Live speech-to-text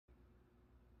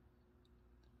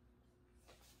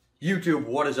YouTube,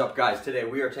 what is up, guys? Today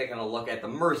we are taking a look at the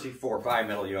Mercy 4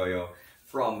 bimetal yo-yo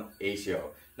from AceYo.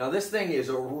 Now this thing is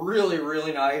a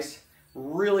really nice,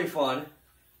 really fun,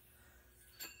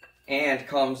 and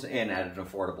comes in at an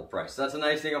affordable price. That's a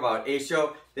nice thing about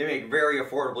AceYo. They make very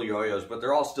affordable yo-yos, but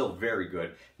they're all still very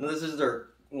good. Now this is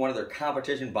one of their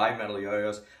competition bimetal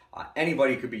yo-yos.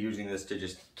 Anybody could be using this to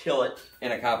just kill it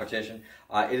in a competition.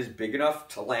 It is big enough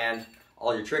to land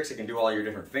all your tricks. It can do all your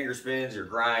different finger spins, your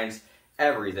grinds,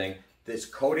 everything. This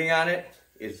coating on it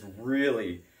is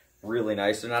really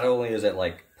nice. So not only is it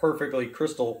like perfectly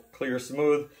crystal clear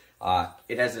smooth,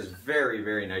 it has this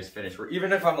very nice finish where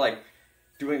even if I'm like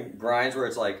doing grinds where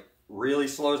it's like really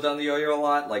slows down the yo-yo a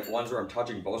lot, like ones where I'm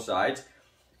touching both sides,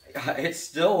 it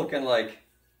still can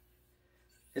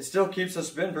it still keeps the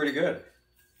spin pretty good.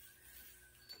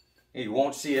 You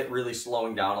won't see it really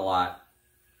slowing down a lot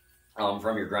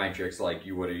from your grind tricks like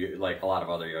you would like a lot of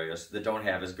other yo-yos that don't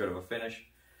have as good of a finish.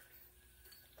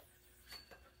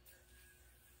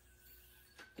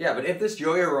 Yeah, but if this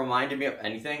yo-yo reminded me of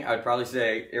anything, I would probably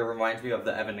say it reminds me of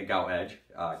the Evan Nagao Edge.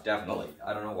 Definitely.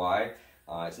 I don't know why.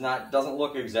 Doesn't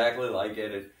look exactly like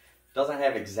it. It doesn't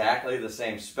have exactly the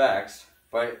same specs,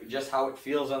 but just how it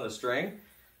feels on the string,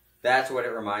 that's what it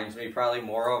reminds me probably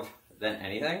more of than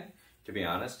anything, to be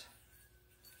honest.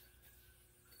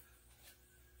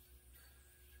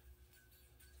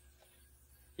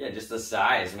 Yeah, just the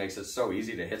size makes it so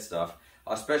easy to hit stuff,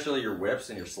 especially your whips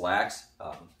and your slacks.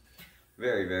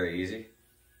 Very easy.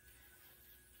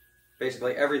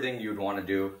 Basically everything you'd want to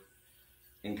do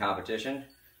in competition,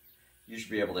 you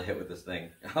should be able to hit with this thing.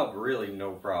 Really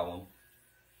no problem.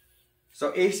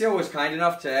 So AceYo was kind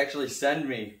enough to actually send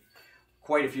me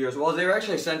quite a few as well. They were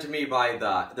actually sent to me by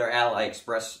their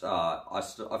AliExpress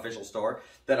official store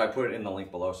that I put in the link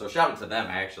below. So shout out to them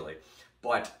actually.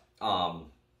 But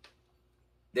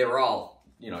they were all,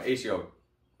 AceYo.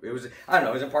 It was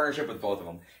in partnership with both of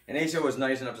them. And AceYo was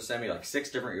nice enough to send me like 6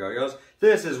 different yo-yos.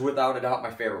 This is without a doubt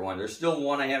my favorite one. There's still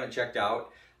one I haven't checked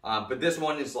out. But this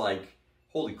one is like,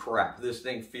 holy crap, this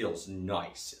thing feels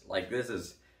nice. Like this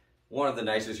is one of the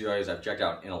nicest yo-yos I've checked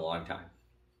out in a long time.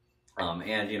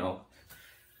 And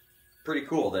pretty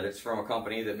cool that it's from a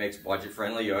company that makes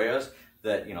budget-friendly yo-yos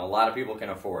that, a lot of people can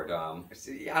afford. I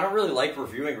don't really like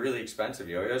reviewing really expensive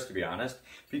yo-yos, to be honest,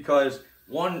 because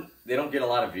one, they don't get a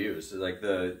lot of views. Like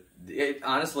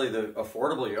honestly, the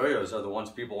affordable yo-yos are the ones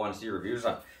people want to see reviews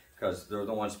on because they're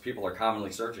the ones people are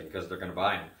commonly searching because they're going to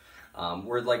buy them.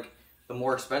 Where like the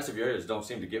more expensive yo-yos don't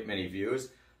seem to get many views.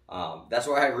 That's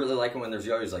why I really like them when there's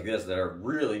yo-yos like this that are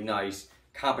really nice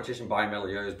competition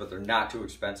bimetal yo-yos, but they're not too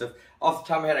expensive. Off the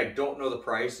top of my head, I don't know the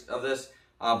price of this,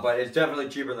 but it's definitely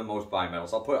cheaper than most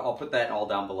bimetals. I'll put that all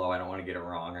down below. I don't want to get it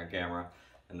wrong on camera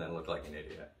and then look like an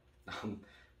idiot.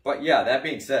 But yeah, that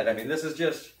being said, I mean, this is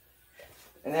just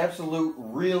an absolute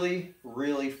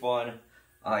really fun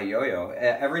yo-yo.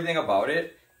 Everything about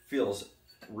it feels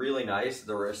really nice.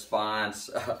 The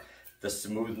response, the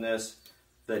smoothness,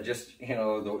 the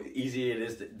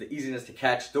easiness to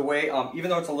catch. The way,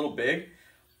 even though it's a little big,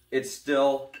 it's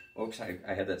still, oops, I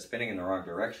had that spinning in the wrong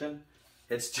direction.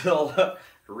 It still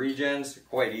regens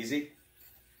quite easy.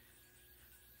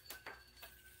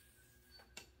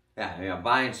 Yeah,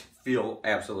 binds feel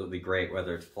absolutely great,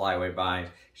 whether it's flyaway bind,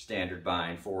 standard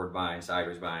bind, forward bind,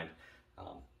 sideways bind.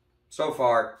 So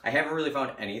far, I haven't really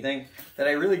found anything that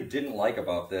I really didn't like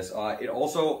about this. It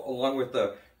also, along with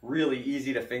the really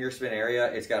easy to finger spin area,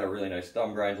 it's got a really nice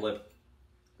thumb grind lip.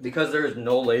 Because there is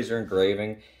no laser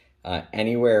engraving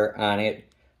anywhere on it,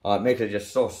 it makes it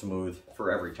just so smooth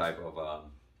for every type of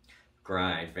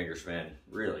grind, finger spin,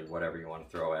 really whatever you want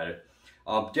to throw at it.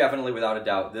 Definitely, without a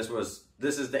doubt, this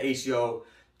is the AceYo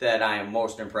that I am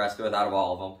most impressed with out of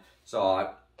all of them.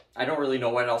 So I don't really know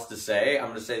what else to say.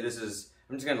 I'm just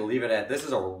going to leave it at this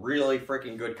is a really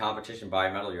freaking good competition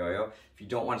bimetal yo-yo if you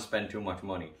don't want to spend too much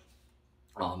money.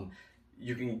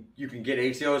 You can get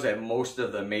AceYos at most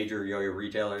of the major yo-yo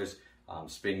retailers,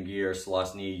 Spin Gear,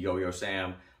 Slusny, Yo-Yo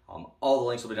Sam. All the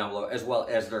links will be down below, as well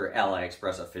as their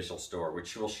AliExpress official store,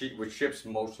 which ships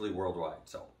mostly worldwide.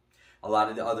 So a lot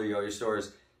of the other yo-yo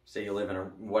stores, say you live in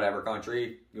whatever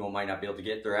country, you might not be able to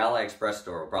get their AliExpress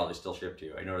store will probably still ship to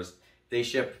you. I noticed they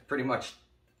ship pretty much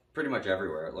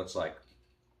everywhere, it looks like.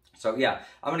 So yeah,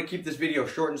 I'm gonna keep this video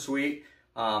short and sweet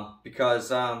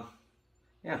because yeah,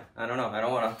 I don't know. I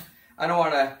don't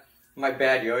want my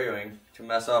bad yo-yoing to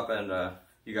mess up and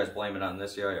you guys blame it on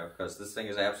this yo-yo because this thing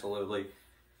is absolutely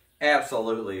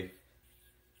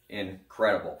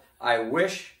incredible. I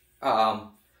wish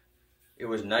it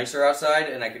was nicer outside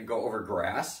and I could go over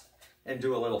grass and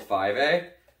do a little 5A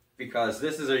because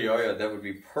this is a yo-yo that would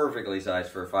be perfectly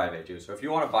sized for a 5A too. So if you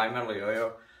want a bimetal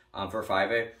yo-yo, for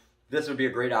 5A, this would be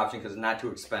a great option because it's not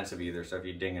too expensive either. So if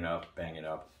you ding it up, bang it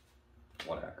up,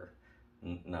 whatever.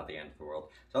 Not the end of the world.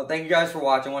 So thank you guys for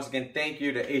watching. Once again, thank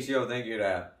you to AceYo. Thank you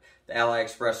to the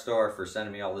AliExpress store for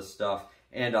sending me all this stuff.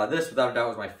 And this, without a doubt,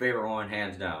 was my favorite one,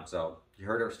 hands down. So you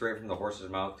heard it straight from the horse's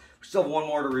mouth. We still have one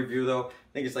more to review, though.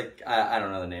 I think it's like, I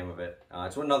don't know the name of it.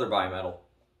 It's another bimetal.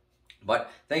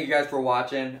 But thank you guys for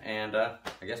watching, and I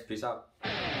guess peace out.